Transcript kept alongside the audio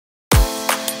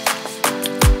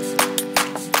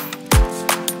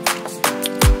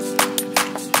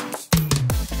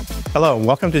Hello, and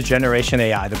welcome to Generation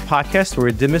AI, the podcast where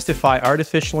we demystify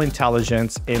artificial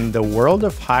intelligence in the world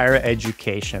of higher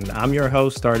education. I'm your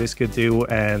host, Ardis Kadiu,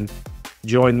 and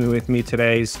joining with me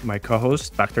today is my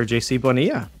co-host, Dr. JC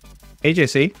Bonilla. Hey,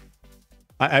 JC.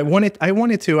 I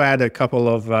wanted to add a couple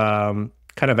of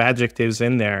kind of adjectives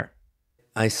in there.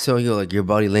 I saw you, like your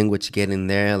body language getting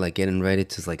there, like getting ready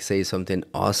to like say something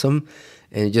awesome,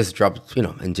 and it just dropped,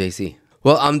 and JC.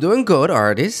 Well, I'm doing good,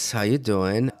 Ardis. How you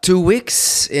doing? 2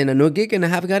 weeks in a new gig and I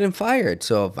have gotten fired,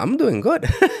 so I'm doing good.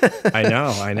 I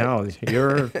know.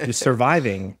 You're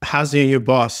surviving. How's your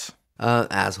boss?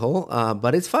 Asshole,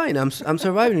 but it's fine. I'm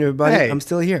surviving, everybody. Hey. I'm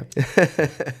still here.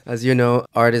 As you know,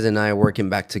 Ardis and I are working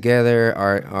back together.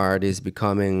 Art is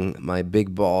becoming my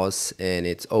big boss, and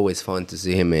it's always fun to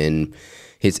see him in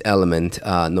his element,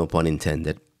 no pun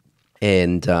intended.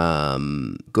 And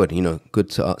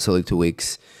good solid 2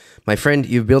 weeks. My friend,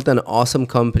 you've built an awesome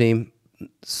company.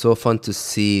 So fun to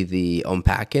see the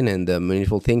unpacking and the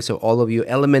meaningful things. So all of you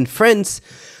Element friends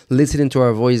listening to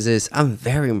our voices, I'm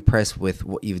very impressed with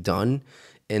what you've done.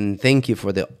 And thank you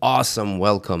for the awesome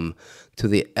welcome to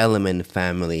the Element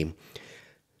family.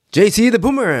 JC the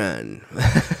Boomerang.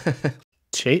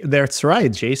 That's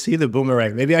right, JC the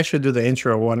Boomerang. Maybe I should do the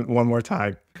intro one more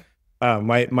time.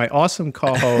 My awesome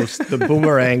co-host, the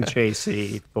Boomerang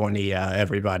JC Bonilla,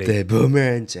 everybody. The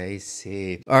Boomerang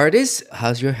JC. Ardis,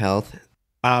 how's your health?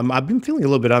 I've been feeling a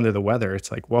little bit under the weather.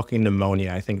 It's like walking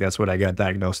pneumonia. I think that's what I got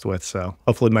diagnosed with. So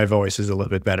hopefully my voice is a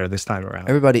little bit better this time around.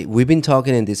 Everybody, we've been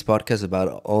talking in this podcast about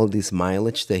all this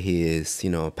mileage that he is,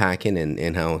 packing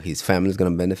and how his family is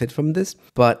going to benefit from this.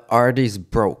 But Ardis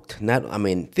broke.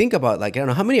 Think about, I don't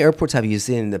know, how many airports have you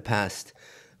seen in the past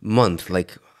month?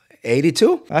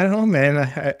 82? I don't know,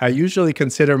 man. I usually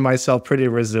consider myself pretty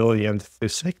resilient to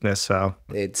sickness. So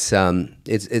we've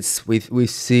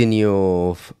seen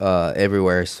you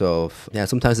everywhere. So yeah,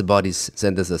 sometimes the body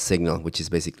sends us a signal, which is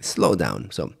basically slow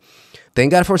down. So thank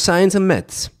God for science and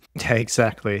meds. Yeah,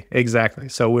 exactly.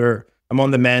 So I'm on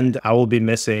the mend. I will be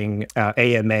missing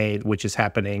AMA, which is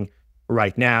happening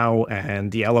right now,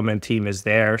 and the Element team is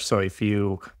there. So if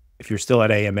you're still at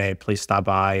AMA, please stop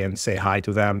by and say hi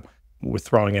to them. We're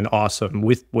throwing an awesome,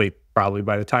 probably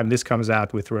by the time this comes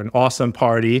out, we threw an awesome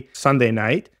party Sunday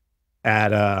night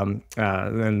at,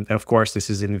 and of course, this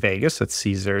is in Vegas at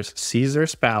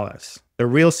Caesar's Palace, the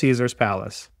real Caesar's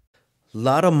Palace. A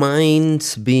lot of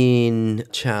minds being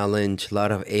challenged, a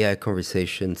lot of AI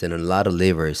conversations, and a lot of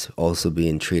livers also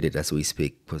being treated as we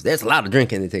speak, because there's a lot of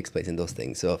drinking that takes place in those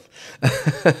things. So,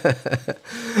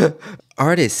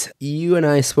 Ardis, you and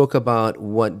I spoke about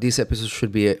what this episode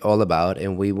should be all about,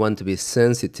 and we want to be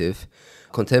sensitive,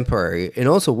 contemporary, and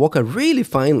also walk a really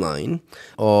fine line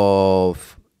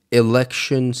of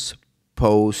elections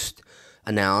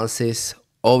post-analysis,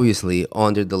 obviously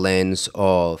under the lens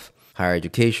of higher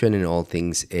education and all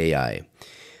things AI.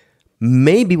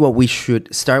 Maybe what we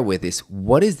should start with is,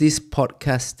 what is this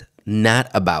podcast not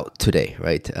about today,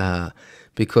 right?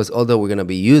 Because although we're going to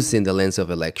be using the lens of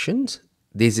elections,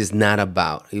 this is not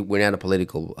about, we're not a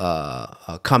political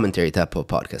commentary type of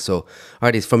podcast. So,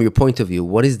 Ardis, from your point of view,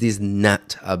 what is this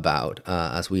not about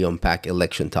as we unpack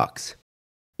election talks?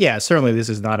 Yeah, certainly this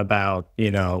is not about,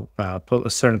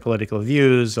 certain political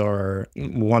views or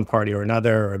one party or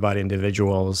another, or about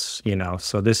individuals,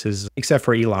 So this is, except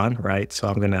for Elon, right? So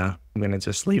I'm gonna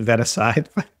just leave that aside.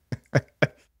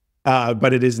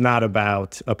 But it is not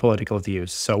about political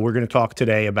views. So we're going to talk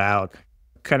today about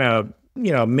kind of,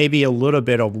 maybe a little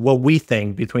bit of what we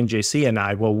think between JC and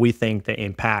I, what we think the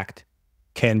impact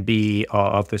can be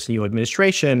of this new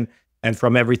administration, and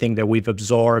from everything that we've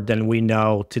absorbed and we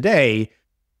know today,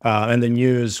 and the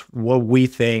news, what we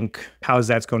think, how is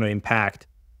that's going to impact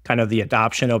kind of the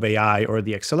adoption of AI or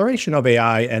the acceleration of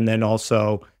AI, and then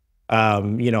also,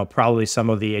 probably some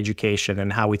of the education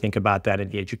and how we think about that in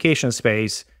the education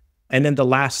space. And then the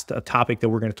last topic that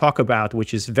we're going to talk about,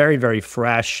 which is very, very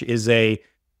fresh,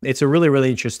 it's a really,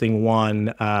 really interesting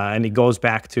one, and it goes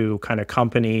back to kind of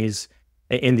companies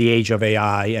in the age of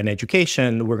AI and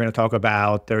education. We're going to talk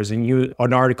about, there's an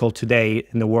article today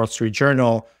in the Wall Street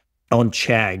Journal on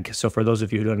Chegg. So for those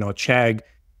of you who don't know Chegg,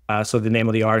 so the name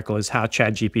of the article is How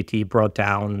ChatGPT Brought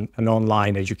Down an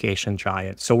Online Education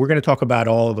Giant. So we're going to talk about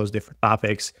all of those different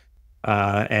topics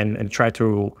and try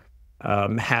to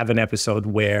have an episode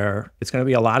where it's going to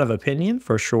be a lot of opinion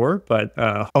for sure, but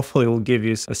hopefully we'll give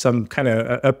you some kind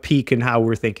of a peek in how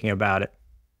we're thinking about it.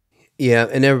 Yeah,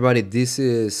 and everybody, this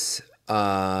is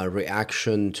a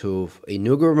reaction to a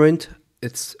new government.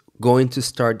 It's going to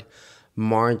start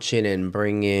marching and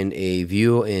bringing a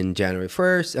view in January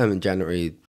 6th,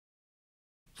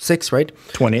 right?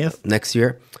 20th. Next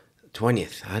year.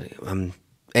 20th.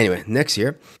 Anyway, next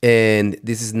year. And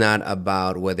this is not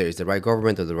about whether it's the right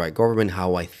government or the right government,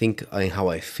 how I think and how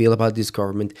I feel about this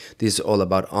government. This is all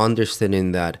about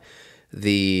understanding that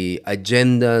the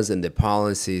agendas and the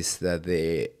policies that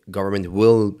the government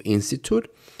will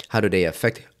institute, how do they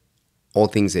affect all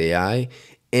things AI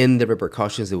and the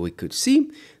repercussions that we could see.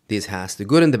 This has the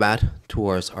good and the bad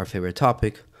towards our favorite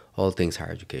topic, all things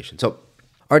higher education. So,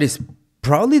 Ardis,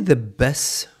 probably the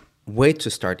best way to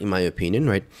start, in my opinion,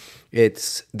 right?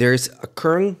 There's a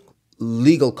current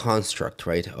legal construct,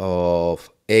 right, of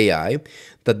AI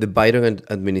that the Biden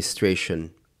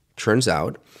administration turns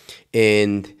out,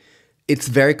 and it's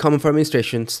very common for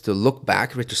administrations to look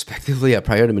back retrospectively at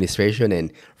prior administration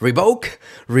and revoke,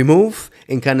 remove,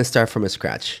 and kind of start from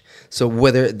scratch. So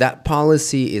whether that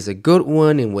policy is a good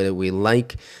one and whether we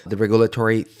like the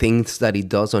regulatory things that it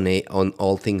does on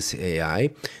all things AI,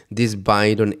 this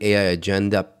Biden AI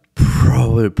agenda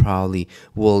probably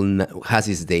has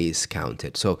its days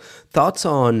counted. So thoughts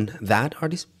on that,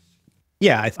 Ardis?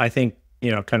 Yeah, I think,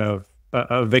 kind of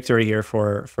a victory here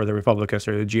for the Republicans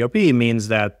or the GOP means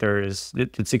that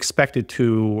it's expected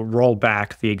to roll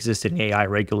back the existing AI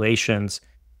regulations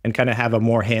and kind of have a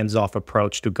more hands-off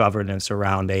approach to governance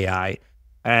around AI.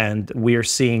 And we are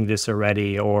seeing this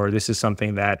already, or this is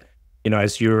something that,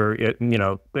 as you're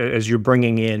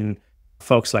bringing in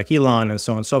folks like Elon and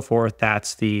so on and so forth,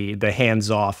 that's the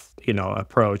hands-off,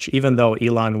 approach. Even though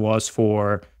Elon was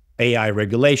for AI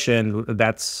regulation,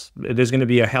 there's going to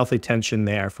be a healthy tension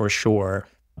there for sure.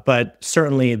 But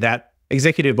certainly that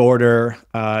executive order,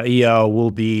 EO,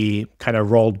 will be kind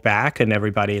of rolled back, and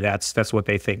everybody, that's what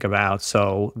they think about.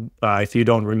 So if you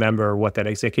don't remember what that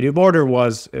executive order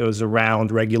was, it was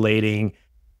around regulating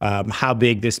how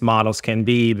big these models can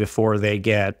be before they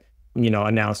get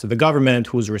announced to the government,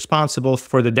 who's responsible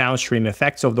for the downstream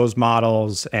effects of those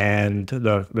models and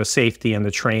the safety and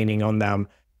the training on them,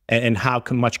 and how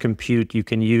much compute you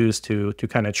can use to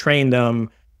kind of train them,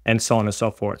 and so on and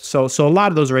so forth. So a lot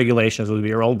of those regulations will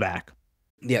be rolled back.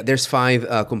 Yeah, there's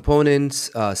 5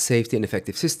 components: safety and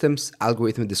effective systems,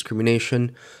 algorithm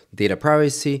discrimination, data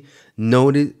privacy,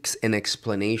 notice and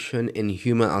explanation, and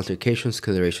human altercations,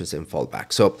 considerations, and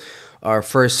fallback. So our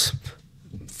first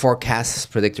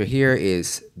forecast predictor here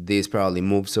is this probably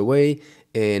moves away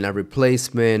and a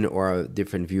replacement or a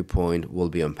different viewpoint will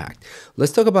be unpacked.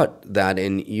 Let's talk about that.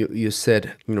 And you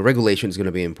said regulation is going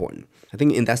to be important. I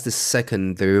think, and that's the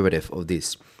second derivative of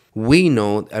this. We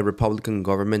know a Republican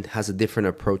government has a different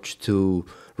approach to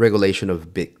regulation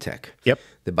of big tech. Yep.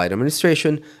 The Biden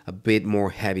administration, a bit more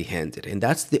heavy-handed. And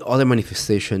that's the other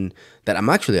manifestation that I'm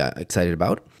actually excited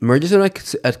about. Mergers and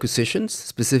acquisitions,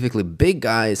 specifically big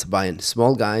guys buying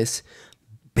small guys,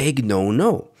 big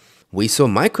no-no. We saw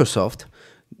Microsoft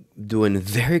doing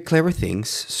very clever things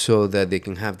so that they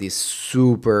can have this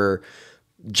super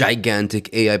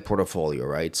gigantic AI portfolio,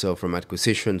 right? So from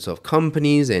acquisitions of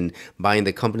companies and buying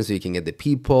the companies so you can get the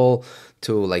people,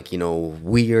 to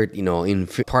weird,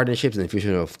 partnerships and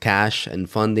infusion of cash and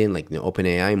funding, like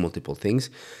OpenAI, multiple things.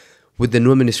 With the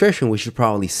new administration, we should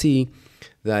probably see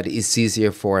that it's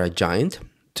easier for a giant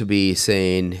to be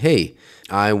saying, hey,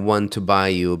 I want to buy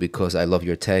you because I love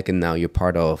your tech and now you're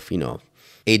part of,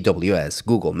 AWS,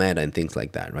 Google, Meta, and things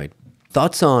like that, right?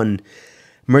 Thoughts on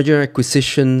merger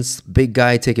acquisitions, big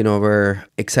guy taking over,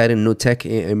 exciting new tech,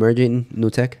 emerging new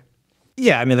tech?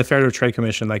 Yeah, I mean, the Federal Trade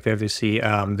Commission, like the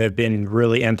FTC, they've been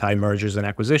really anti-mergers and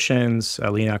acquisitions.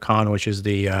 Lena Khan, which is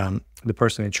the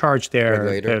person in charge there,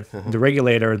 regulator. The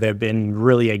regulator, they've been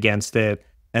really against it,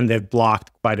 and they've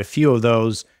blocked quite a few of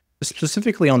those,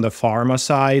 specifically on the pharma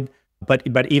side.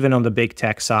 But even on the big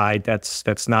tech side,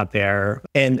 that's not there.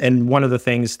 And one of the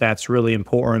things that's really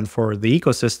important for the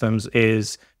ecosystems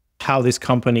is how these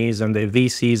companies and the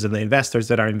VCs and the investors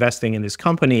that are investing in these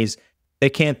companies,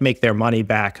 they can't make their money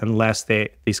back unless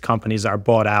these companies are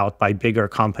bought out by bigger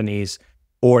companies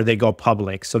or they go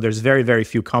public. So there's very, very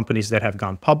few companies that have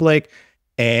gone public,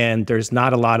 and there's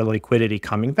not a lot of liquidity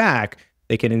coming back.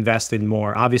 They can invest in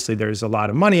more. Obviously, there's a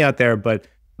lot of money out there, but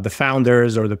the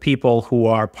founders or the people who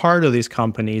are part of these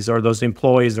companies or those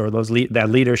employees or that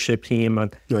leadership team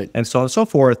and so on and so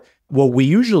forth, what we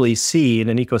usually see in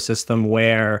an ecosystem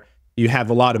where you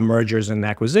have a lot of mergers and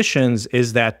acquisitions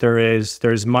is that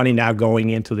there's money now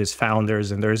going into these founders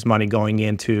and there's money going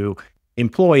into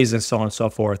employees and so on and so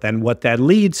forth. And what that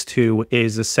leads to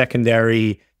is a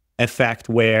secondary effect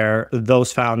where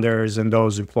those founders and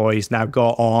those employees now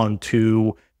go on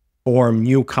to form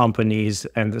new companies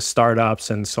and the startups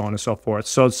and so on and so forth.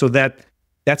 So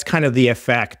that's kind of the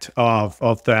effect of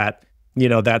that,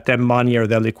 that money or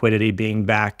that liquidity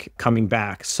coming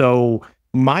back. So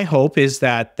My hope is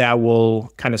that that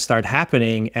will kind of start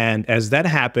happening, and as that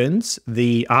happens,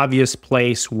 the obvious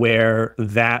place where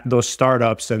that those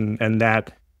startups and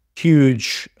that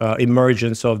huge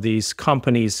emergence of these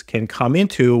companies can come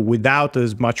into without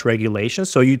as much regulation.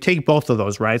 So you take both of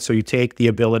those, right? So you take the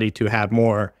ability to have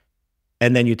more,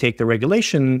 and then you take the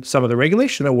regulation, some of the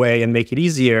regulation away and make it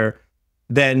easier.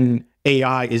 Then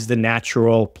AI is the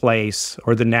natural place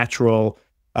or the natural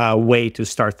way to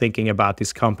start thinking about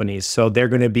these companies. So they're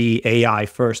going to be AI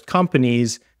first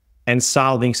companies and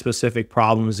solving specific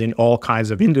problems in all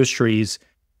kinds of industries.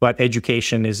 But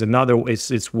education is another.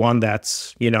 It's one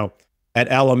that's,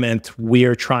 at Element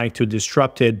we're trying to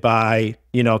disrupt it by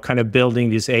kind of building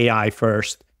these AI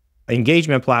first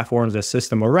engagement platforms, a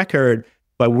system of record.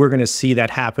 But we're going to see that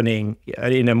happening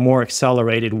in a more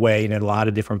accelerated way in a lot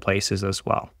of different places as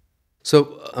well.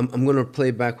 So I'm going to play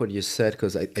back what you said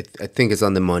because I think it's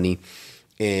on the money.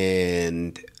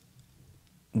 And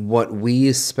what we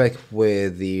expect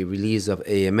with the release of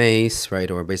AMAs,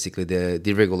 right, or basically the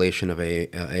deregulation of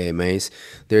AMAs,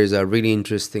 there's a really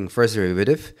interesting first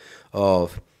derivative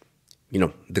of,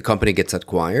 the company gets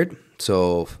acquired.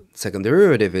 So second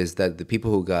derivative is that the people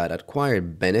who got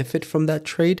acquired benefit from that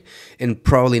trade, and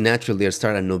probably naturally they're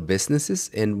starting new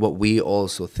businesses. And what we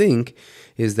also think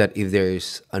is that if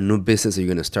there's a new business or you're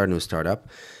going to start a new startup,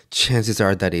 chances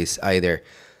are that is either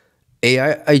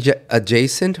AI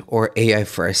adjacent or AI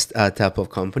first type of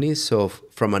company. So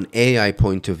from an AI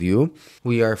point of view,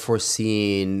 we are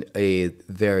foreseeing a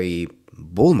very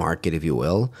bull market, if you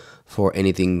will, for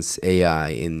anything's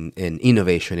AI and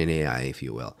innovation in AI, if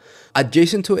you will.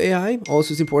 Adjacent to AI,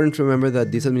 also it's important to remember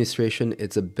that this administration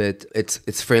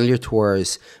it's friendlier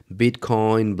towards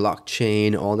Bitcoin,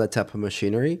 blockchain, all that type of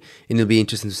machinery. And it'll be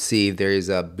interesting to see if there is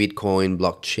a Bitcoin,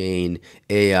 blockchain,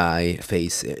 AI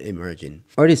phase emerging.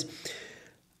 Ardis,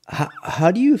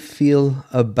 how do you feel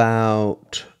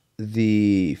about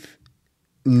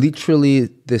literally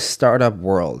the startup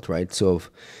world, right? So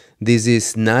this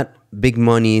is not big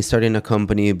money starting a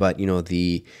company, but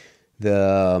the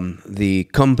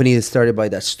company is started by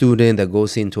that student that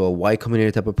goes into a Y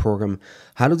Combinator type of program.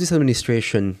 How does this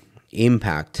administration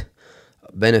impact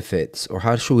benefits, or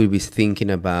how should we be thinking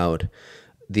about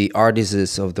the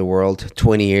artists of the world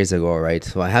 20 years ago, right?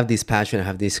 So I have this passion, I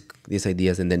have these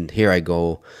ideas, and then here I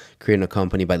go creating a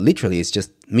company, but literally it's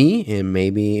just me and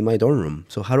maybe in my dorm room.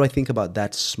 So how do I think about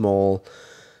that small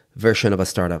version of a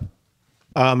startup?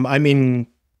 I mean,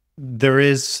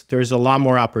 there's a lot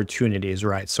more opportunities,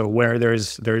 right? So where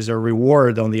there's a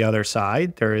reward on the other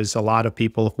side, there is a lot of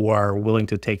people who are willing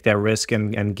to take that risk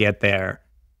and get there.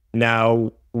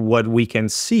 Now, what we can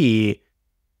see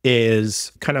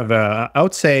is kind of I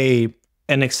would say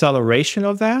an acceleration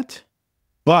of that.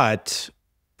 But,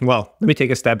 well, let me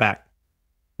take a step back.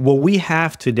 What we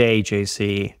have today,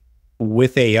 JC,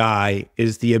 with AI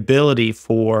is the ability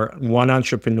for one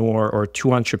entrepreneur or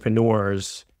two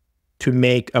entrepreneurs to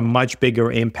make a much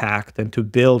bigger impact and to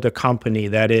build a company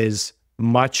that is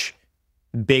much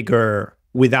bigger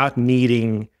without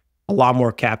needing a lot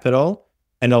more capital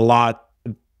and a lot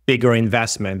bigger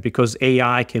investment, because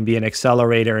AI can be an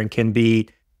accelerator and can be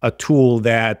a tool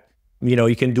that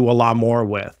you can do a lot more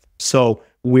with. So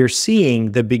we're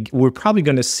seeing we're probably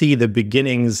going to see the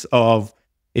beginnings of,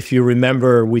 if you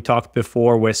remember, we talked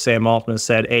before where Sam Altman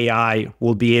said AI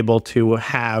will be able to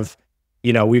have,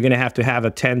 we're going to have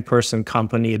a 10-person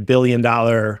company, $1 billion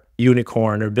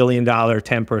unicorn, or $1 billion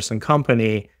 10-person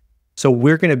company. So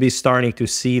we're going to be starting to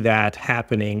see that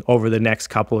happening over the next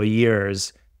couple of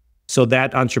years. So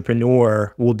that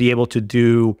entrepreneur will be able to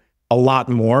do a lot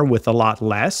more with a lot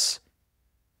less.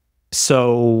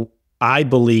 So I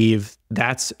believe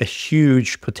that's a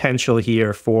huge potential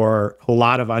here for a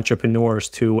lot of entrepreneurs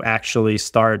to actually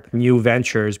start new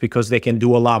ventures, because they can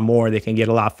do a lot more. They can get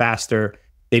a lot faster.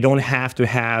 They don't have to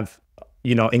have,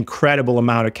 incredible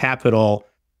amount of capital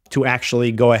to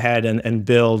actually go ahead and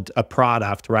build a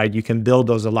product, right? You can build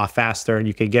those a lot faster, and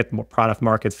you can get more product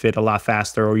market fit a lot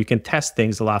faster, or you can test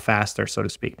things a lot faster, so to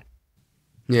speak.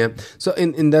 Yeah. So,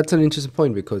 and that's an interesting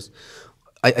point, because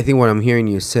I think what I'm hearing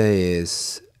you say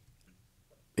is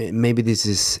maybe this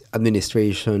is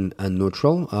administration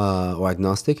neutral or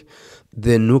agnostic.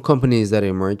 The new companies that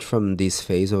emerge from this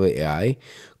phase of AI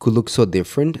could look so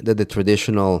different that the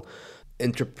traditional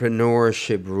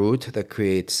entrepreneurship route that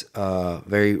creates a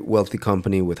very wealthy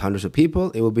company with hundreds of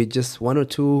people, it will be just one or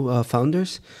two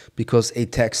founders, because a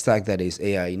tech stack that is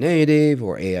AI native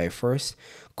or AI first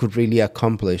could really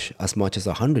accomplish as much as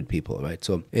 100 people, right?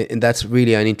 So, and that's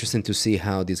really interesting to see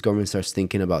how this government starts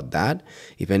thinking about that.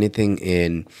 If anything,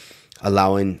 in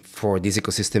allowing for this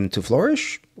ecosystem to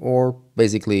flourish or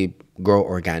basically grow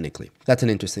organically. That's an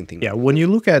interesting thing. Yeah, when you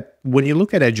look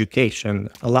at education,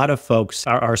 a lot of folks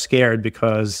are scared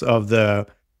because of there's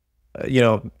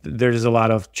a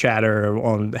lot of chatter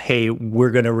on, hey,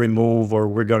 we're going to remove or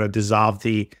we're going to dissolve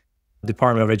the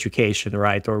Department of Education,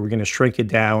 right? Or we're going to shrink it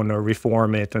down or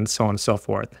reform it and so on and so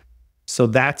forth. So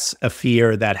that's a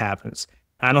fear that happens.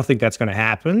 I don't think that's going to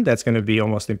happen. That's going to be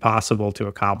almost impossible to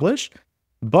accomplish.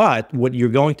 But what you're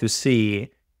going to see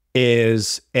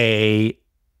is a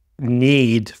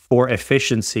need for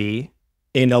efficiency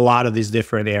in a lot of these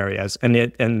different areas. And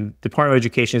Department of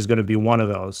Education is going to be one of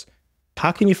those.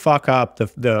 How can you fuck up the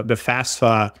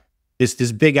FAFSA,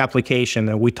 this big application,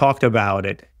 and we talked about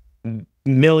it,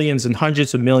 millions and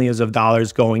hundreds of millions of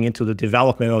dollars going into the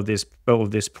development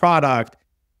of this product,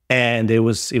 and it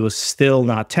was still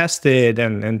not tested,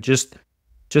 and just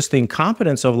the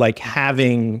incompetence of like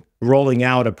rolling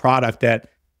out a product that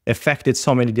affected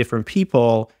so many different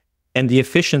people, and the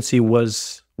efficiency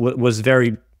was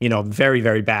very, very,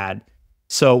 very bad.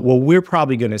 So what we're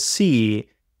probably going to see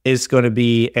is going to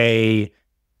be a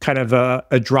kind of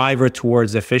a driver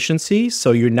towards efficiency.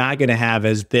 So you're not going to have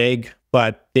as big,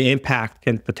 but the impact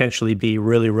can potentially be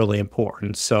really, really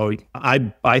important. So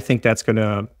I think that's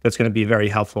gonna be very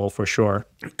helpful for sure.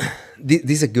 This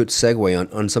is a good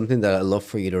segue on something that I'd love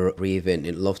for you to read and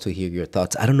I'd love to hear your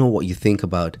thoughts. I don't know what you think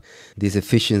about this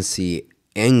efficiency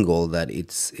angle that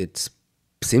it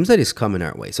seems that it's coming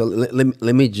our way. So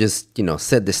let me just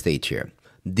set the stage here.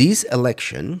 This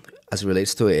election, as it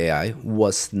relates to AI,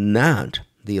 was not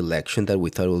the election that we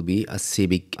thought it would be as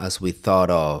civic as we thought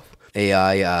of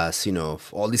AI as,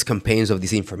 all these campaigns of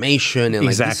disinformation and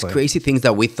like these crazy things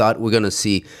that we thought we're going to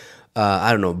see.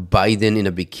 I don't know, Biden in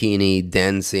a bikini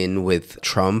dancing with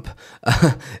Trump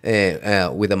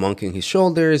with a monkey on his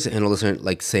shoulders and all of a sudden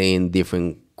like saying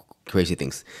different crazy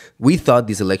things. We thought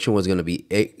this election was going to be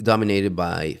dominated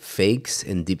by fakes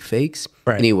and deep fakes,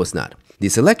 right, and it was not.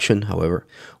 This election, however,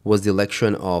 was the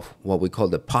election of what we call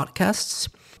the podcasts,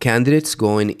 candidates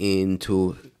going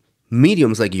into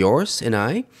mediums like yours and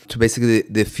I to basically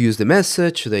diffuse the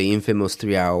message. The infamous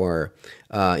 3-hour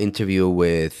interview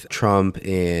with Trump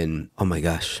and, oh my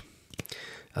gosh,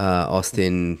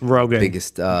 Austin Rogan.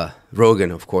 Biggest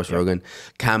Rogan, of course, yeah. Rogan.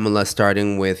 Kamala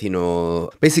starting with,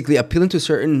 basically appealing to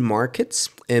certain markets,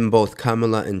 and both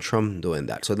Kamala and Trump doing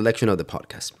that. So the election of the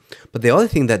podcast. But the other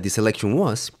thing that this election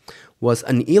was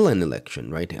an Elon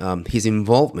election, right? His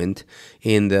involvement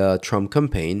in the Trump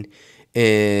campaign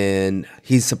and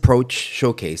his approach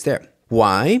showcased there.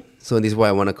 Why? So this is why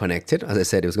I want to connect it. As I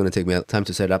said, it was going to take me time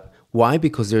to set up. Why?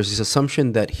 Because there's this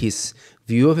assumption that his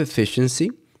view of efficiency,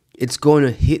 it's going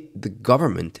to hit the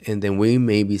government, and then we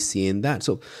may be seeing that.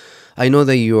 So I know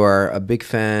that you are a big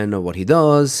fan of what he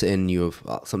does, and you've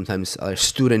sometimes a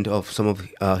student of some of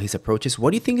his approaches.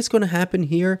 What do you think is going to happen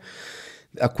here?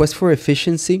 A quest for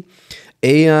efficiency.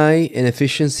 AI and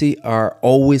efficiency are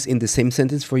always in the same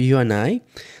sentence for you and I.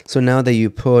 So now that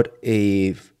you put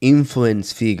a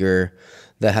influence figure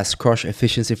that has crushed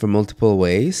efficiency for multiple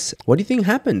ways, what do you think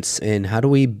happens? And how do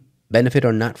we benefit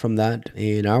or not from that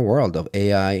in our world of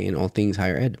AI and all things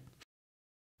higher ed?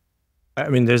 I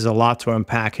mean, there's a lot to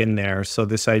unpack in there. So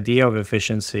this idea of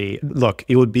efficiency, look,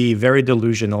 it would be very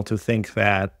delusional to think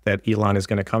that Elon is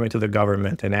going to come into the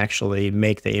government and actually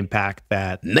make the impact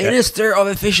that Minister of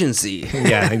Efficiency.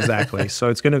 Yeah, exactly. So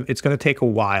it's gonna take a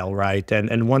while, right?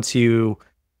 And once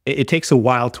it takes a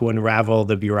while to unravel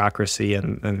the bureaucracy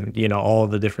and all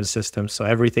of the different systems. So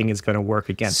everything is going to work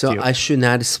against you. So I should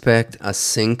not expect a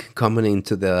sink coming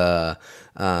into the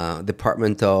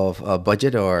Department of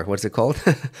Budget, or what's it called?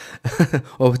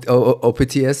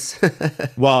 OPTS?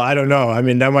 Well, I don't know. I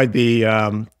mean, that might be,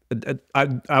 I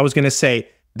was going to say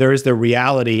there is the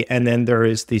reality, and then there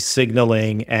is the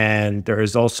signaling, and there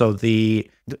is also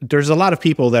there's a lot of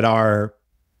people that are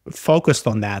focused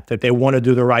on that they want to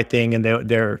do the right thing and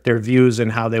their views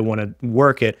and how they want to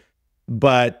work it,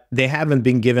 but they haven't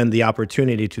been given the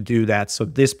opportunity to do that. So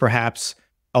this perhaps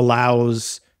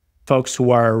allows folks who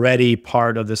are already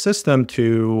part of the system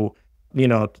to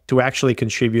actually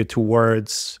contribute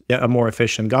towards a more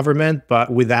efficient government,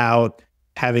 but without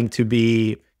having to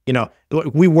be,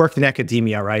 we worked in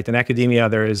academia, right? In academia,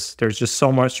 there's just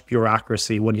so much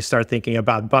bureaucracy when you start thinking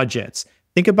about budgets.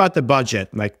 Think about the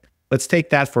budget. Like, let's take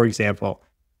that, for example.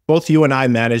 Both you and I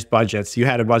managed budgets. You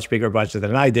had a much bigger budget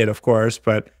than I did, of course.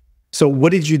 But so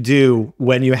what did you do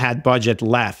when you had budget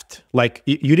left? Like,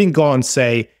 you didn't go and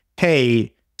say,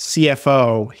 hey,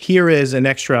 CFO, here is an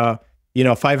extra,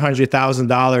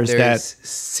 $500,000 There's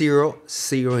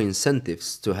zero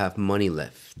incentives to have money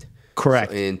left. So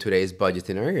Correct. in today's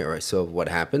budgeting area, right? So what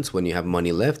happens when you have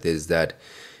money left is that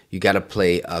you got to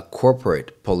play a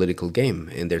corporate political game,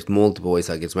 and there's multiple ways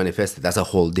that gets manifested. That's a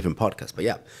whole different podcast. But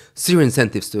yeah, zero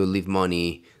incentives to leave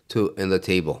money to in the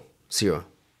table. Zero.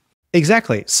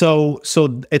 Exactly. So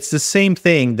it's the same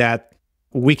thing that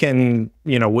we can,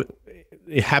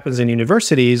 it happens in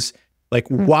universities. Like,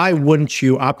 why wouldn't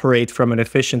you operate from an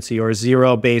efficiency or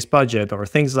zero-based budget or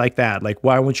things like that? Like,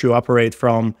 why wouldn't you operate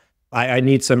from, I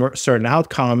need some certain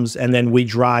outcomes, and then we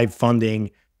drive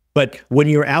funding. But when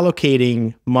you're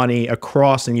allocating money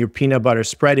across and you're peanut butter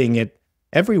spreading it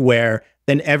everywhere,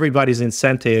 then everybody's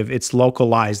incentive, it's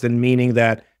localized, and meaning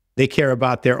that they care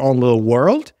about their own little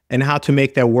world and how to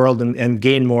make that world and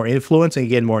gain more influence and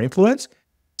gain more influence.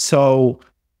 So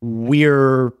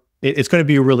it's going to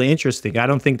be really interesting. I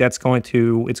don't think it's going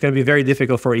to be very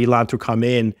difficult for Elon to come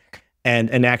in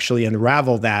and actually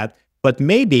unravel that. But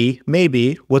maybe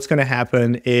what's going to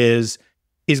happen is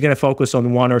he's going to focus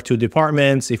on one or two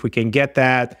departments. If we can get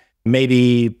that,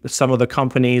 maybe some of the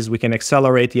companies, we can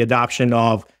accelerate the adoption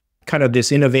of kind of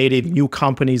this innovative new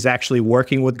companies actually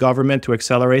working with government to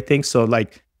accelerate things. So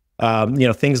like,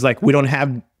 things like, we don't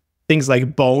have things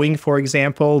like Boeing, for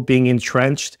example, being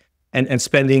entrenched and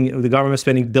the government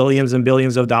spending billions and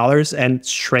billions of dollars and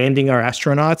stranding our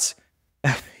astronauts.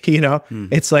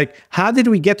 It's like, how did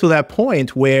we get to that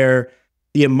point where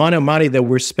the amount of money that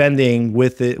we're spending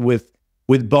with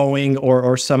Boeing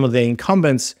or some of the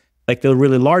incumbents, like the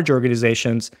really large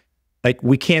organizations, like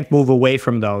we can't move away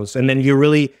from those. And then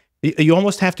you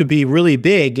almost have to be really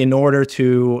big in order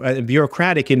to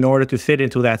bureaucratic in order to fit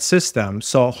into that system.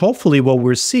 So hopefully what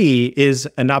we'll see is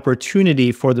an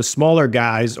opportunity for the smaller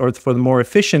guys or for the more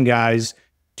efficient guys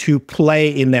to play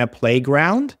in that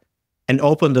playground and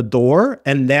open the door,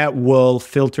 and that will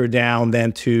filter down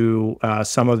then to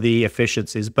some of the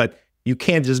efficiencies. But you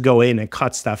can't just go in and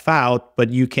cut stuff out, but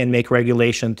you can make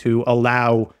regulation to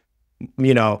allow,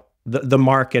 the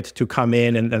market to come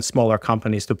in and smaller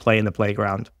companies to play in the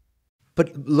playground.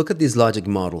 But look at this logic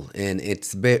model, and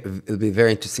it'll be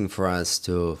very interesting for us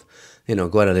to,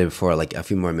 go at it for like a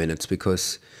few more minutes,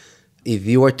 because if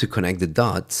you were to connect the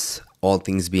dots, all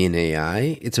things being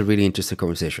AI, it's a really interesting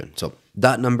conversation. So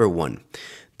dot number one,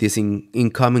 this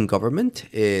incoming government,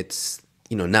 it's,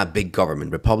 not big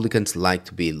government. Republicans like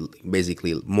to be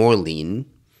basically more lean,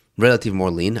 relative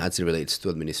more lean as it relates to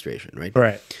administration, right?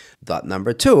 Right. Dot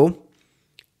number two,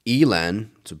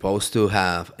 Elon supposed to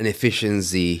have an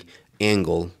efficiency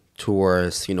angle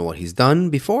towards what he's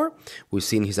done before. We've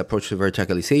seen his approach to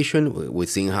verticalization. We've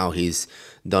seen how he's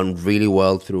done really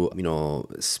well through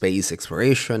space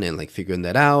exploration and like figuring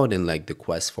that out, and like the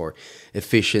quest for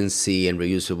efficiency and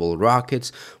reusable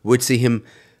rockets. We'd see him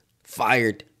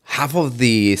fired half of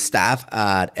the staff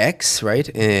at X, right?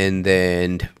 And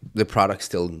then the product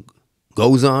still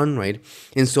goes on, right?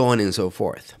 And so on and so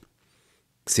forth.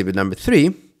 Exhibit number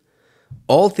three,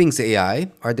 all things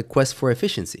AI are the quest for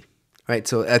efficiency. Right,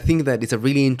 so I think that it's a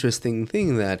really interesting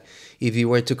thing that if you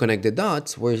were to connect the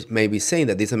dots, we're maybe saying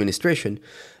that this administration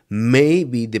may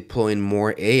be deploying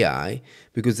more AI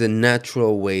because the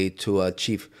natural way to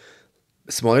achieve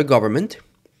smaller government,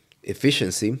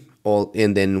 efficiency,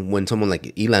 and then when someone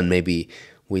like Elon, maybe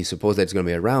we suppose that it's going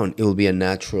to be around, it will be a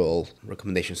natural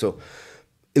recommendation. So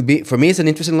for me, it's an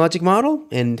interesting logic model,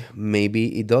 and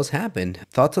maybe it does happen.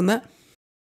 Thoughts on that?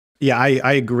 Yeah,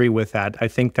 I agree with that. I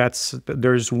think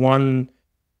there's one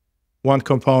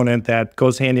component that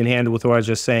goes hand in hand with what I was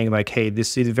just saying. Like, hey,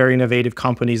 this is very innovative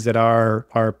companies that are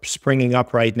springing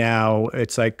up right now.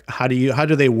 It's like, how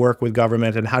do they work with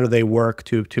government, and how do they work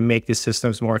to make these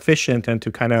systems more efficient and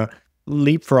to kind of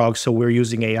leapfrog? So we're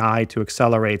using AI to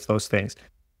accelerate those things.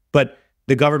 But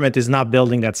the government is not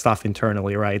building that stuff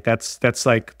internally, right? That's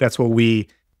what we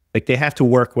like. They have to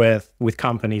work with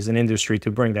companies and industry to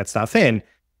bring that stuff in.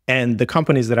 And the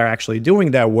companies that are actually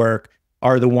doing that work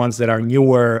are the ones that are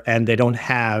newer and they don't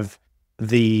have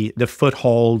the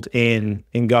foothold in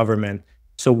government.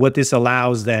 So what this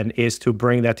allows then is to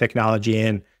bring that technology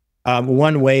in.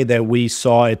 One way that we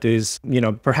saw it is,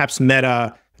 perhaps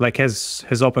Meta like has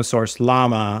open sourced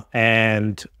Llama,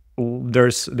 and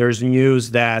there's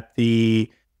news that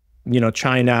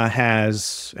China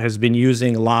has been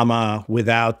using Llama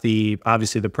without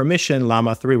obviously the permission,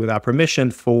 Llama 3 without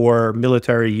permission for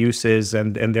military uses,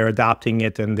 and they're adopting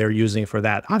it and they're using it for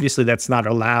that. Obviously, that's not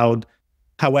allowed.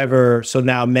 However, so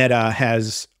now Meta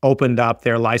has opened up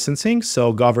their licensing,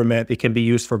 so it can be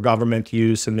used for government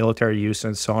use and military use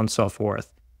and so on and so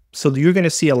forth. So you're going to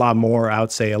see a lot more, I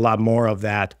would say, a lot more of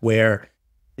that, where,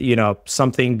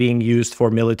 something being used for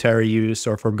military use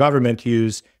or for government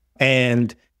use,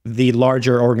 and the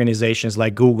larger organizations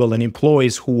like Google and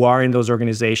employees who are in those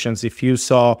organizations. If you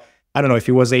saw, I don't know, if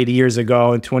it was 80 years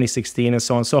ago in 2016 and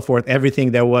so on and so forth,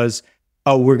 everything that was,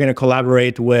 oh, we're going to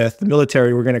collaborate with the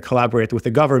military, we're going to collaborate with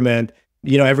the government,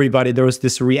 everybody, there was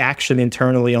this reaction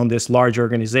internally on this large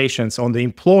organizations, on the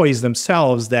employees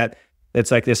themselves, that it's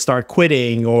like they start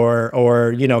quitting or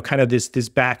kind of this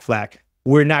backflash.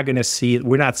 We're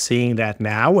not seeing that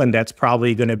now, and that's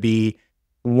probably going to be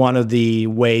one of the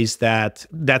ways that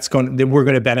we're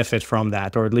going to benefit from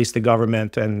that, or at least the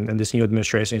government and this new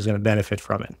administration is going to benefit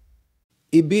from it.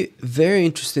 It'd be very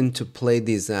interesting to play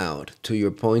this out to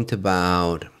your point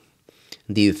about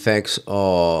the effects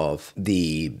of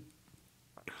the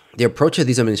approach that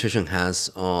this administration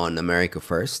has on America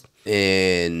first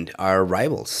and our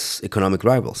rivals, economic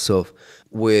rivals. So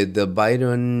with the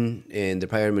Biden and the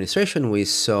prior administration, we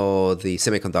saw the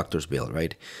semiconductors bill,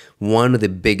 right? One of the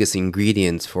biggest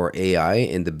ingredients for AI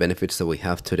and the benefits that we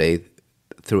have today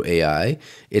through AI,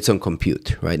 it's on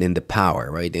compute, right? And the power,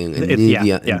 right? And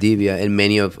NVIDIA and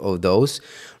many of those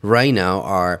right now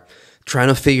are trying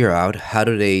to figure out how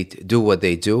do they do what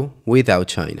they do without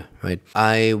China, right?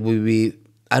 I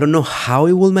don't know how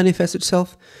it will manifest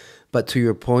itself, but to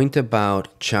your point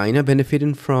about China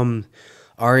benefiting from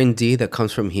R&D that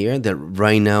comes from here that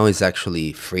right now is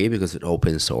actually free because it's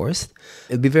open sourced,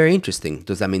 it'd be very interesting.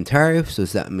 Does that mean tariffs?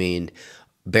 Does that mean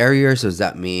barriers? Does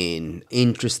that mean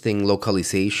interesting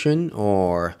localization?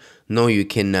 Or no, you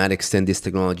cannot extend this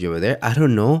technology over there? I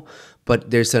don't know.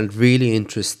 But there's a really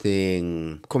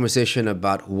interesting conversation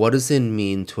about what does it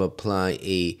mean to apply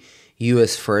a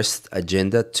US first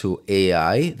agenda to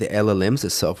AI, the LLMs, the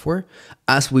software,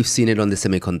 as we've seen it on the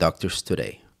semiconductors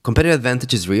today. Competitive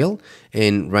advantage is real,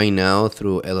 and right now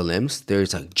through LLMs,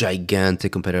 there's a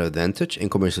gigantic competitive advantage and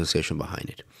commercialization behind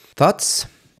it. Thoughts?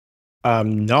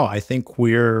 No, I think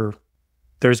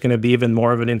there's going to be even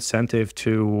more of an incentive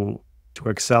to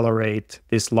accelerate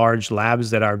these large labs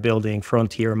that are building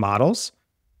frontier models,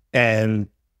 and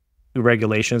the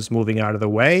regulations moving out of the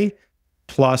way,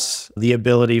 plus the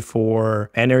ability for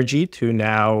energy to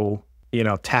now,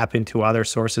 tap into other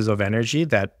sources of energy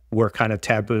that were kind of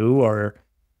taboo or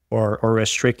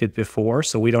restricted before.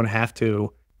 So we don't have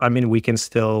to, we can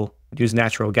still use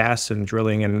natural gas and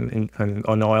drilling and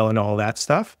on oil and all that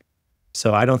stuff.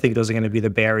 So I don't think those are going to be the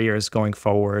barriers going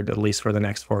forward, at least for the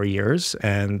next 4 years.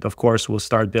 And of course, we'll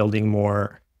start building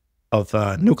more of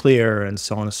nuclear and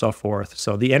so on and so forth.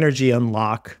 So the energy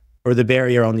unlock, or the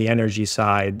barrier on the energy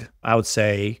side, I would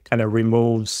say kind of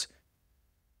removes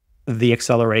the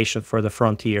acceleration for the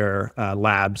frontier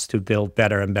labs to build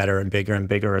better and better and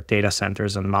bigger data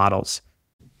centers and models.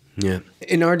 Yeah.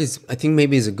 And Ardis, I think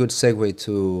maybe it's a good segue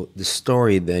to the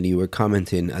story that you were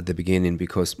commenting at the beginning,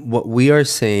 because what we are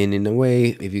saying, in a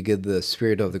way, if you get the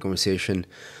spirit of the conversation,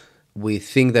 we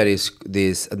think that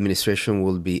this administration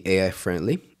will be AI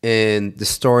friendly. And the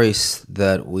stories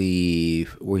that we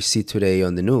see today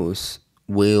on the news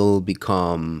will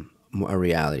become a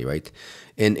reality, right?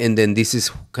 And then this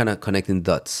is kind of connecting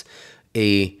dots.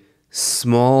 A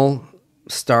small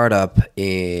startup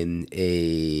in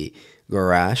a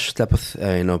garage type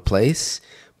of place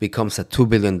becomes a $2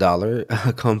 billion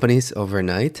companies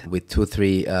overnight with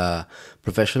 2-3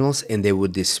 professionals, and they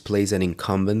would displace an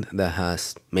incumbent that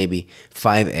has maybe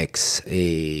 5x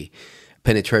a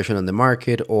penetration on the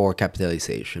market or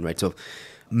capitalization, right? So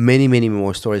many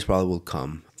more stories probably will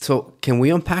come. So can we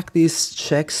unpack this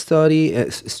Chegg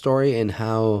story and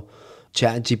how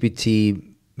ChatGPT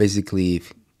basically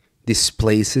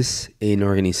displaces an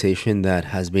organization that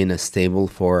has been a stable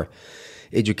for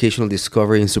educational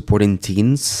discovery and supporting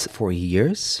teens for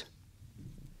years?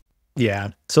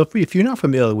 Yeah. So if you're not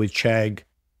familiar with Chegg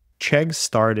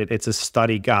started, it's a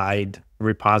study guide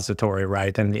repository,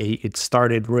 right? And it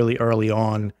started really early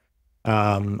on,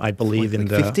 I believe like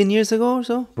 15 years ago or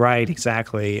so? Right,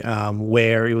 exactly.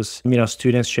 Where it was,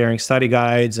 students sharing study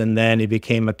guides, and then it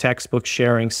became a textbook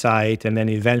sharing site, and then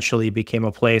eventually became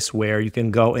a place where you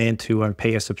can go into and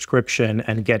pay a subscription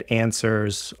and get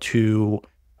answers to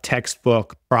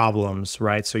textbook problems,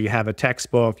 right? So you have a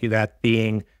textbook, that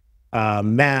being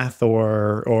math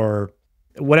or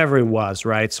whatever it was,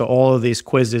 right? So all of these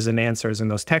quizzes and answers in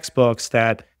those textbooks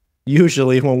that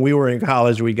usually when we were in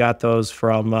college, we got those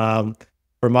from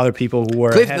other people who were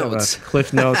ahead of us.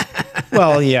 Cliff notes.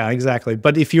 Well, yeah, exactly.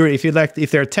 But if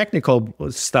they're technical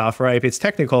stuff, right? If it's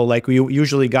technical, like we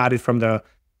usually got it from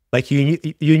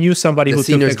you knew somebody who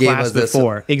took the class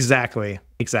before. Exactly.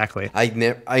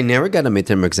 I never got a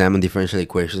midterm exam on differential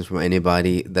equations from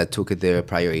anybody that took it the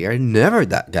prior year. I never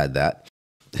got that.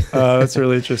 That's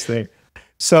really interesting.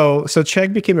 So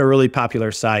Chegg became a really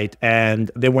popular site, and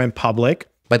they went public.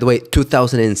 By the way,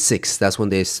 2006, that's when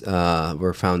they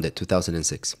were founded,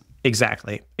 2006.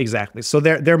 Exactly, exactly. So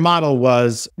their model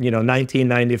was,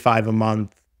 1995 a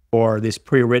month for these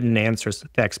pre-written answers to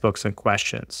textbooks and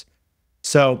questions.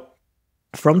 So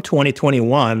from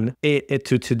 2021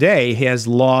 to today, he has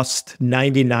lost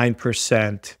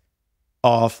 99%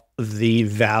 of the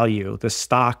value. The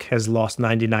stock has lost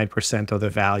 99% of the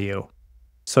value.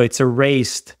 So it's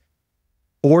erased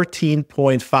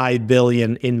 14.5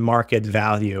 billion in market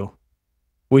value,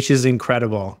 which is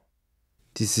incredible.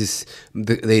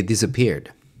 They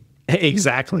disappeared.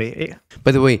 Exactly.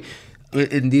 By the way,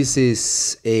 and this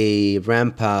is a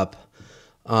ramp up.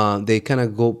 They kind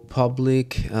of go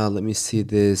public. Let me see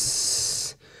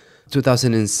this.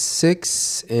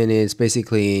 2006, and it's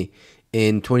basically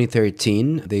in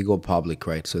 2013 they go public,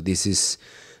 right? So this is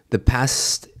the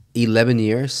past 11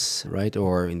 years, right?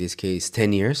 Or in this case,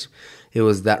 10 years. It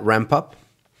was that ramp up,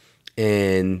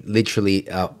 and literally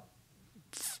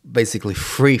basically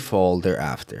free fall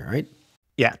thereafter, right?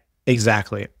 Yeah,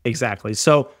 exactly. Exactly.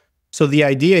 So the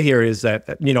idea here is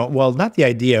that, well, not the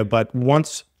idea, but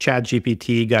once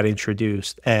ChatGPT got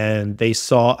introduced and they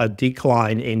saw a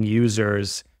decline in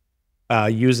users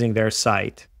using their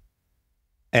site,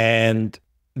 and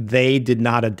they did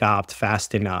not adopt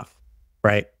fast enough,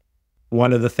 right?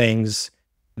 One of the things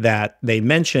that they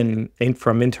mention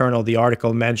from internal, the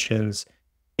article mentions,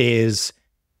 is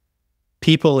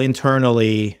people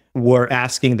internally were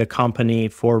asking the company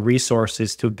for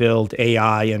resources to build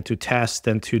AI and to test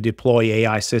and to deploy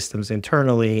AI systems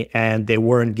internally, and they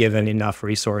weren't given enough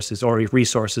resources or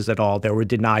resources at all. They were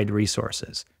denied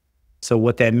resources. So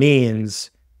what that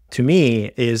means to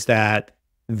me is that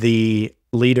the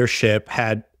leadership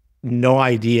had no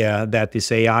idea that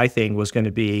this AI thing was going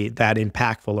to be that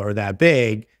impactful or that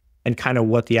big, and kind of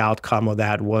what the outcome of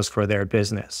that was for their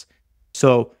business.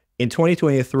 So in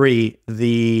 2023,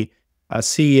 the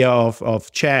CEO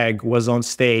of Chegg was on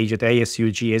stage at ASU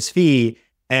GSV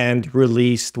and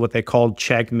released what they called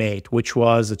Checkmate, which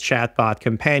was a chatbot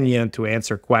companion to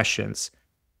answer questions.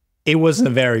 It wasn't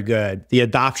very good. The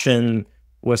adoption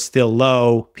was still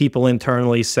low. People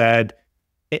internally said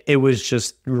it was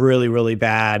just really, really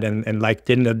bad, and like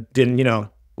didn't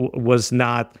was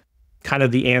not kind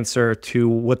of the answer to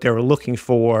what they were looking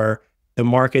for. The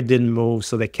market didn't move,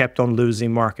 so they kept on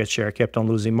losing market share,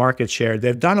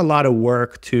 They've done a lot of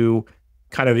work to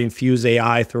kind of infuse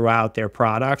AI throughout their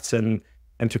products and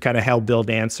to kind of help build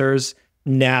answers.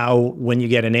 Now, when you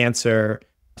get an answer,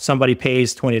 somebody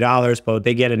pays $20, but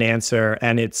they get an answer,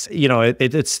 and it's,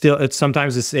 it's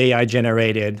sometimes it's AI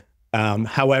generated.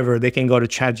 However, they can go to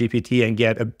ChatGPT and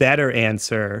get a better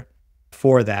answer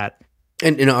for that.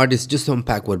 And Ardis, just to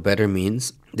unpack what better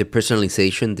means, the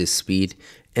personalization, the speed,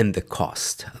 and the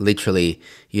cost. Literally,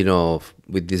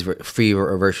 with these free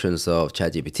versions of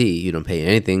ChatGPT, you don't pay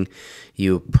anything.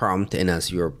 You prompt, and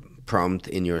as your prompt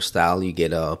in your style, you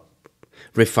get a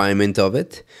refinement of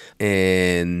it,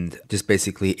 and just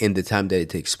basically in the time that it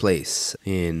takes place.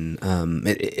 And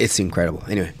it's incredible.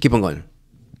 Anyway, keep on going.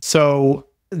 So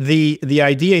the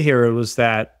idea here was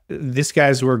that these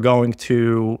guys were going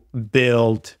to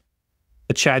build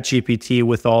a ChatGPT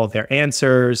with all of their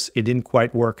answers. It didn't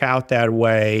quite work out that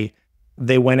way.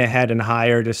 They went ahead and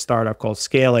hired a startup called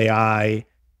Scale AI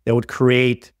that would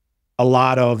create a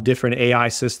lot of different AI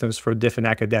systems for different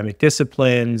academic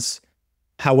disciplines.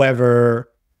 However,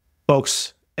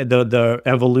 folks, the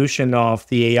evolution of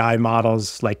the AI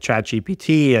models like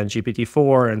ChatGPT and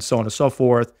GPT-4 and so on and so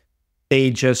forth,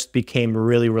 they just became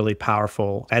really, really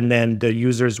powerful. And then the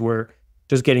users were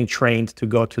just getting trained to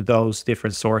go to those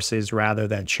different sources rather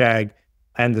than Chegg.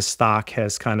 And the stock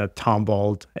has kind of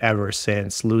tumbled ever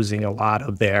since, losing a lot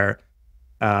of their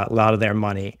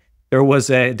money. There was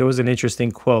an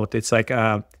interesting quote. It's like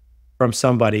from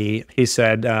somebody. He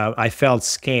said, "I felt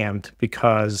scammed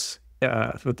because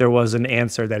there was an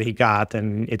answer that he got,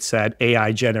 and it said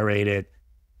AI generated,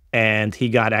 and he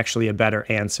got actually a better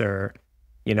answer,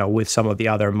 with some of the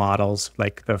other models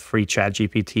like the free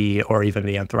ChatGPT or even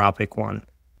the Anthropic one."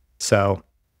 So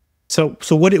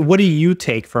what do you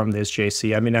take from this,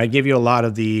 JC? I mean, I give you a lot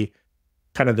of the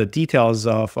kind of the details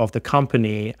of the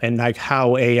company and like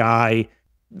how AI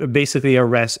basically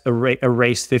erased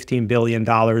 $15 billion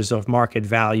of market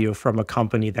value from a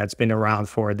company that's been around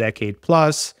for a decade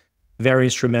plus, very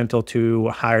instrumental to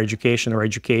higher education or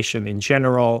education in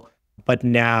general. But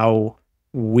now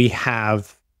we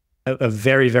have a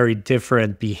very, very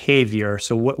different behavior.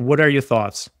 So what are your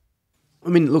thoughts? I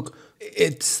mean, look,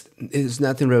 It's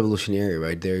nothing revolutionary,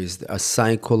 right? There is a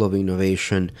cycle of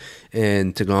innovation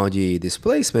and technology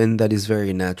displacement that is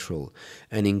very natural.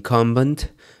 An incumbent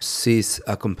sees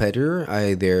a competitor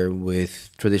either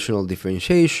with traditional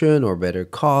differentiation or better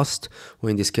cost, or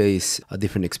in this case, a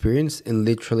different experience, and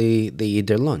literally they eat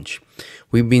their lunch.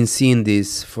 We've been seeing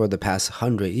this for the past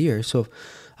 100 years, so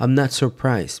I'm not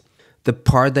surprised. The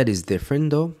part that is different,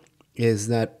 though, is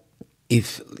that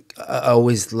if I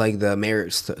always like the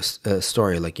Marriott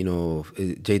story, like,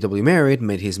 J.W. Marriott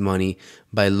made his money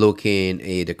by looking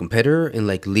at a competitor and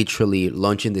like literally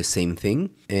launching the same thing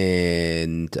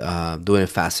and doing it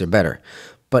faster, better.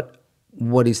 But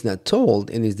what is not told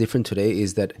and is different today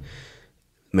is that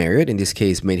Marriott, in this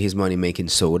case, made his money making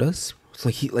sodas. So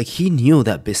he knew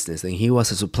that business, and he was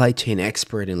a supply chain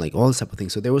expert and like all this type of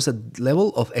things. So there was a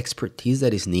level of expertise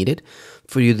that is needed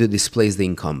for you to displace the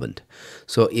incumbent.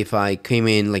 So if I came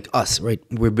in like us, right,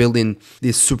 we're building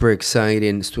this super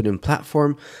exciting student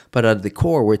platform, but at the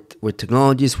core, we're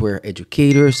technologists, we're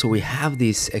educators, so we have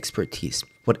this expertise.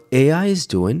 What AI is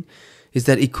doing is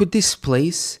that it could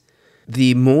displace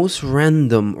the most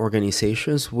random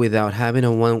organizations without having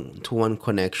a one-to-one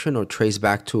connection or trace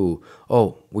back to,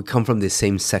 oh, we come from the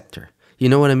same sector. You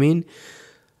know what I mean?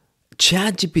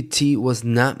 ChatGPT was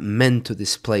not meant to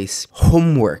displace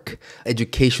homework,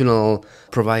 educational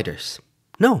providers.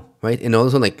 No, right? And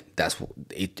also, like,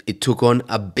 it took on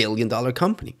 $1 billion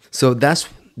company. So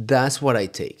that's what I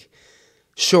take.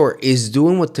 Sure, it's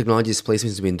doing what technology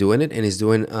displacement has been doing it, and it's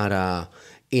doing at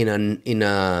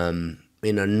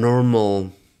in a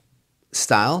normal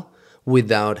style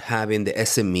without having the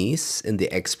SMEs and the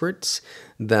experts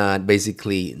that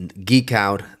basically geek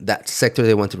out that sector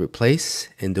they want to replace,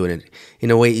 and doing it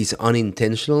in a way is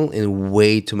unintentional and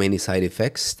way too many side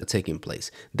effects that taking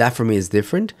place. That for me is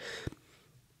different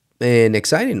and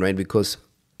exciting, right? Because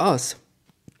us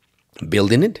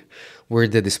building it, we're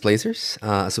the displacers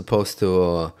as opposed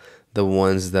to the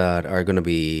ones that are going to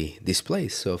be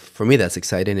displaced. So for me, that's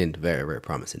exciting and very, very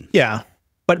promising. Yeah.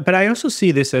 But I also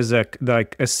see this as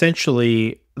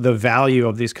essentially the value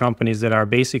of these companies that are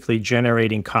basically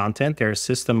generating content. They're a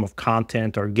system of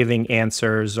content or giving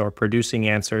answers or producing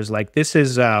answers. Like this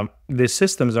is these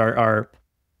systems are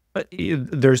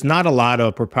there's not a lot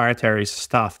of proprietary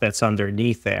stuff that's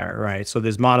underneath there, right? So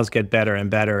these models get better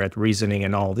and better at reasoning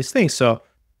and all these things. So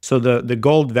the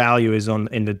gold value is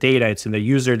in the data. It's in the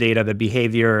user data, the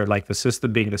behavior, like the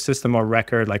system being the system of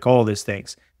record, like all these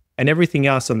things. And everything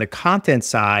else on the content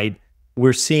side,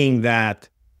 we're seeing that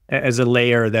as a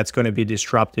layer that's going to be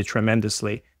disrupted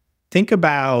tremendously. Think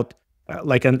about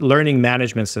like a learning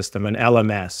management system, an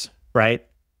LMS, right?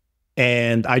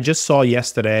 And I just saw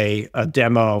yesterday a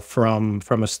demo from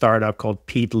a startup called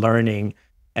Pete Learning,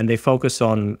 and they focus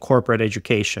on corporate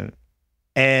education.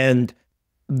 And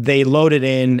they loaded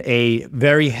in a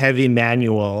very heavy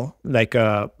manual, like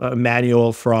a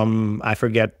manual from, I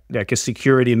forget, like a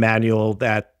security manual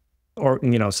that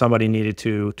somebody needed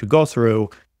to go through,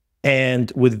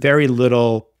 and with very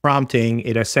little prompting,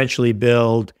 it essentially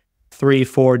built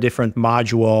 3-4 different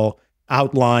module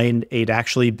outline. It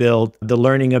actually built the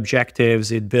learning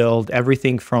objectives. It built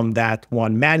everything from that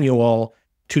one manual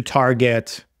to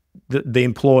target the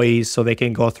employees so they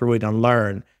can go through it and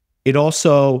learn. It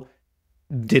also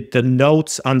did the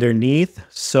notes underneath.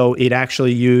 So it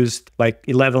actually used like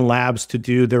 11 labs to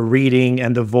do the reading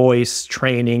and the voice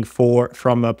training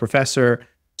from a professor.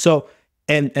 So,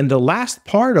 and the last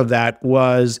part of that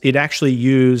was it actually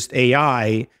used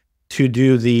AI to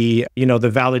do the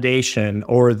validation,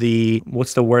 or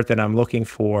what's the word that I'm looking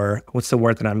for?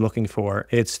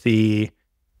 It's the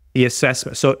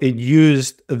assessment. So it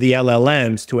used the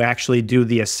LLMs to actually do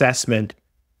the assessment.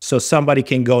 So somebody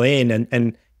can go in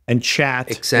and chat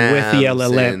Exams with the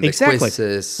LLM. Exactly.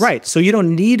 Quizzes. Right. So you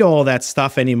don't need all that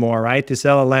stuff anymore, right? These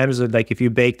LLMs are like, if you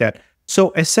bake that.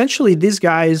 So essentially these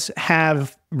guys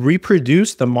have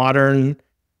reproduced the modern,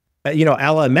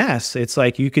 LMS. It's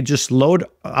like you could just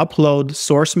upload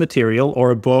source material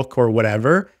or a book or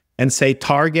whatever and say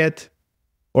target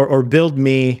or build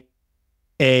me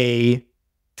a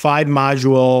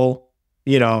 5-module,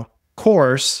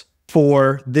 course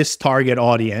for this target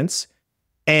audience.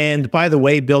 And by the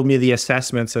way, build me the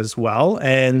assessments as well.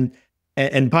 And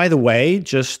by the way,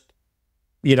 just,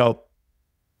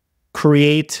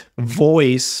 create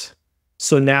voice.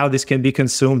 So now this can be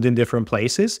consumed in different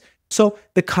places. So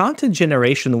the content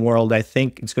generation world, I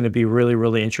think it's going to be really,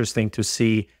 really interesting to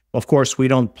see. Of course, we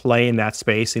don't play in that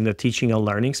space, in the teaching and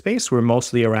learning space. We're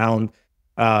mostly around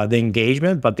the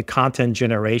engagement, but the content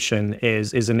generation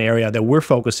is an area that we're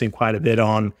focusing quite a bit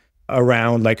on,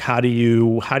 around like how to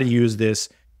use this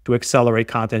to accelerate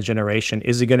content generation?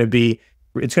 Is it going to be,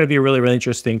 it's going to be really, really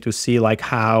interesting to see like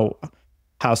how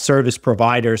service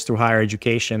providers through higher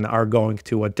education are going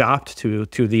to adopt to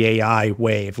the AI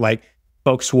wave. Like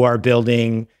folks who are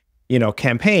building,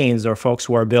 campaigns, or folks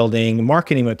who are building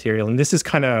marketing material. And this is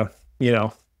kind of,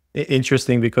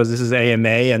 interesting because this is AMA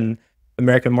and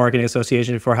American Marketing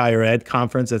Association for Higher Ed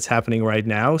conference that's happening right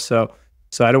now. So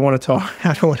I don't want to talk,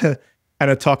 I don't want to kind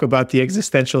of talk about the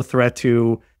existential threat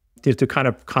to kind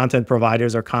of content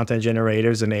providers or content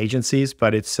generators and agencies,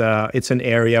 but it's an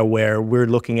area where we're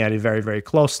looking at it very, very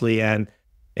closely, and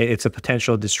it's a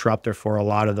potential disruptor for a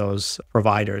lot of those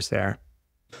providers there.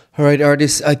 All right,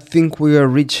 Ardis, I think we are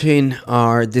reaching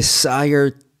our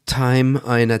desired time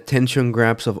and attention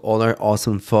grabs of all our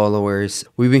awesome followers.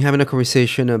 We've been having a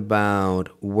conversation about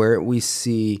where we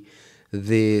see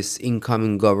this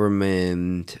incoming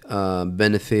government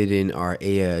benefiting our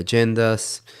AI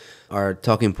agendas. Our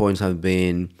talking points have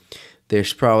been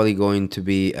there's probably going to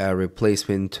be a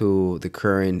replacement to the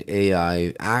current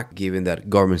AI Act, given that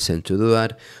governments tend to do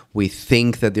that. We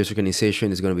think that this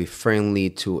organization is going to be friendly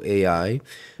to AI.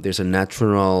 There's a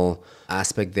natural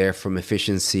aspect there from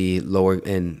efficiency, lower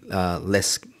and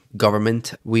less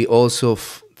government. We also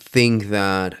think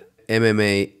that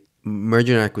MMA,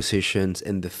 merger and acquisitions,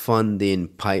 and the funding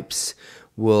pipes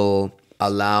will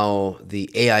allow the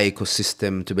AI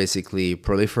ecosystem to basically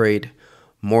proliferate,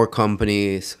 more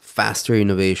companies, faster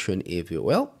innovation, if you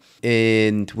will.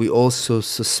 And we also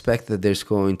suspect that there's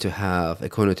going to have a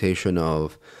connotation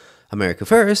of America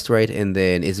first, right? And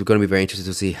then it's going to be very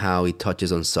interesting to see how it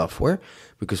touches on software,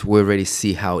 because we already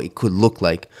see how it could look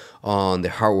like on the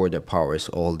hardware that powers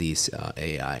all these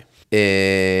AI.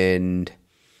 And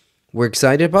we're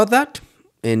excited about that.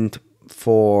 And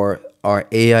for our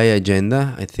AI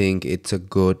agenda, I think it's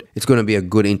going to be a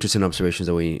good, interesting observations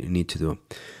that we need to do.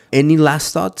 Any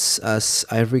last thoughts as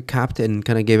I recapped and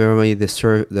kind of gave everybody the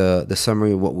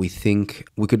summary of what we think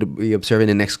we could be observing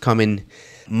in the next coming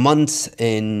months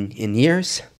and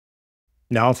years?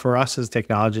 Now, for us as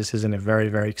technologists, is in a very,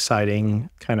 very exciting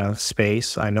kind of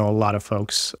space. I know a lot of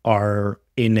folks are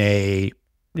in a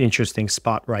interesting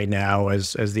spot right now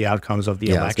as the outcomes of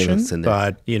the election.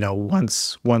 But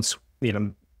once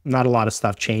not a lot of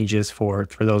stuff changes for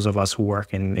those of us who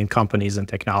work in companies and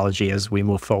technology as we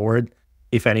move forward.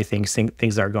 If anything,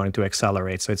 things are going to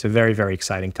accelerate. So it's a very, very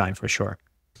exciting time for sure.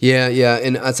 Yeah.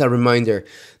 And as a reminder,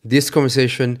 this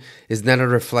conversation is not a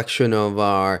reflection of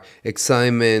our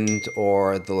excitement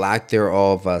or the lack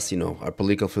thereof, as our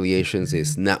political affiliations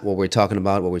is not what we're talking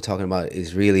about. What we're talking about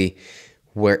is really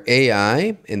where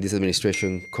AI and this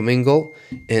administration commingle.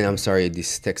 And I'm sorry,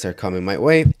 these texts are coming my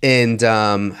way. And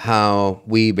how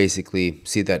we basically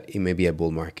see that it may be a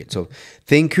bull market. So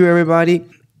thank you, everybody.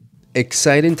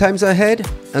 Exciting times ahead.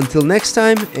 Until next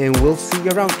time, and we'll see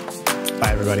you around.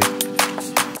 Bye, everybody.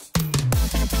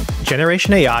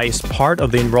 Generation AI is part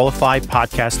of the Enrollify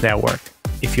podcast network.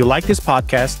 If you like this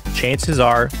podcast, chances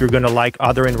are you're going to like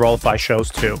other Enrollify shows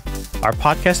too. Our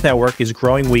podcast network is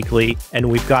growing weekly, and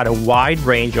we've got a wide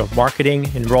range of marketing,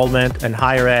 enrollment, and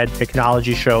higher ed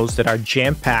technology shows that are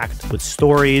jam-packed with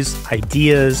stories,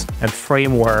 ideas, and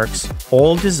frameworks,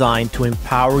 all designed to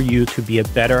empower you to be a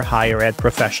better higher ed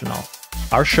professional.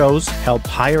 Our shows help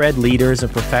higher ed leaders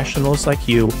and professionals like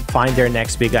you find their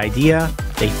next big idea.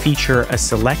 They feature a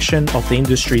selection of the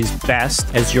industry's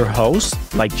best as your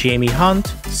hosts, like Jamie Hunt,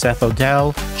 Seth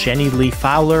Odell, Jenny Lee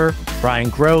Fowler, Brian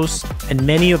Gross, and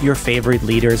many of your favorite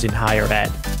leaders in higher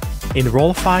ed.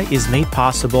 Enrollify is made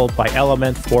possible by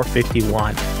Element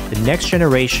 451, the next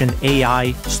generation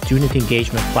AI student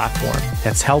engagement platform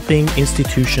that's helping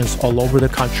institutions all over the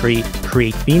country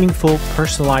create meaningful,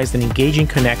 personalized, and engaging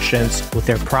connections with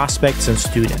their prospects and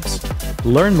students.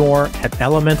 Learn more at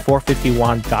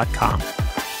element451.com.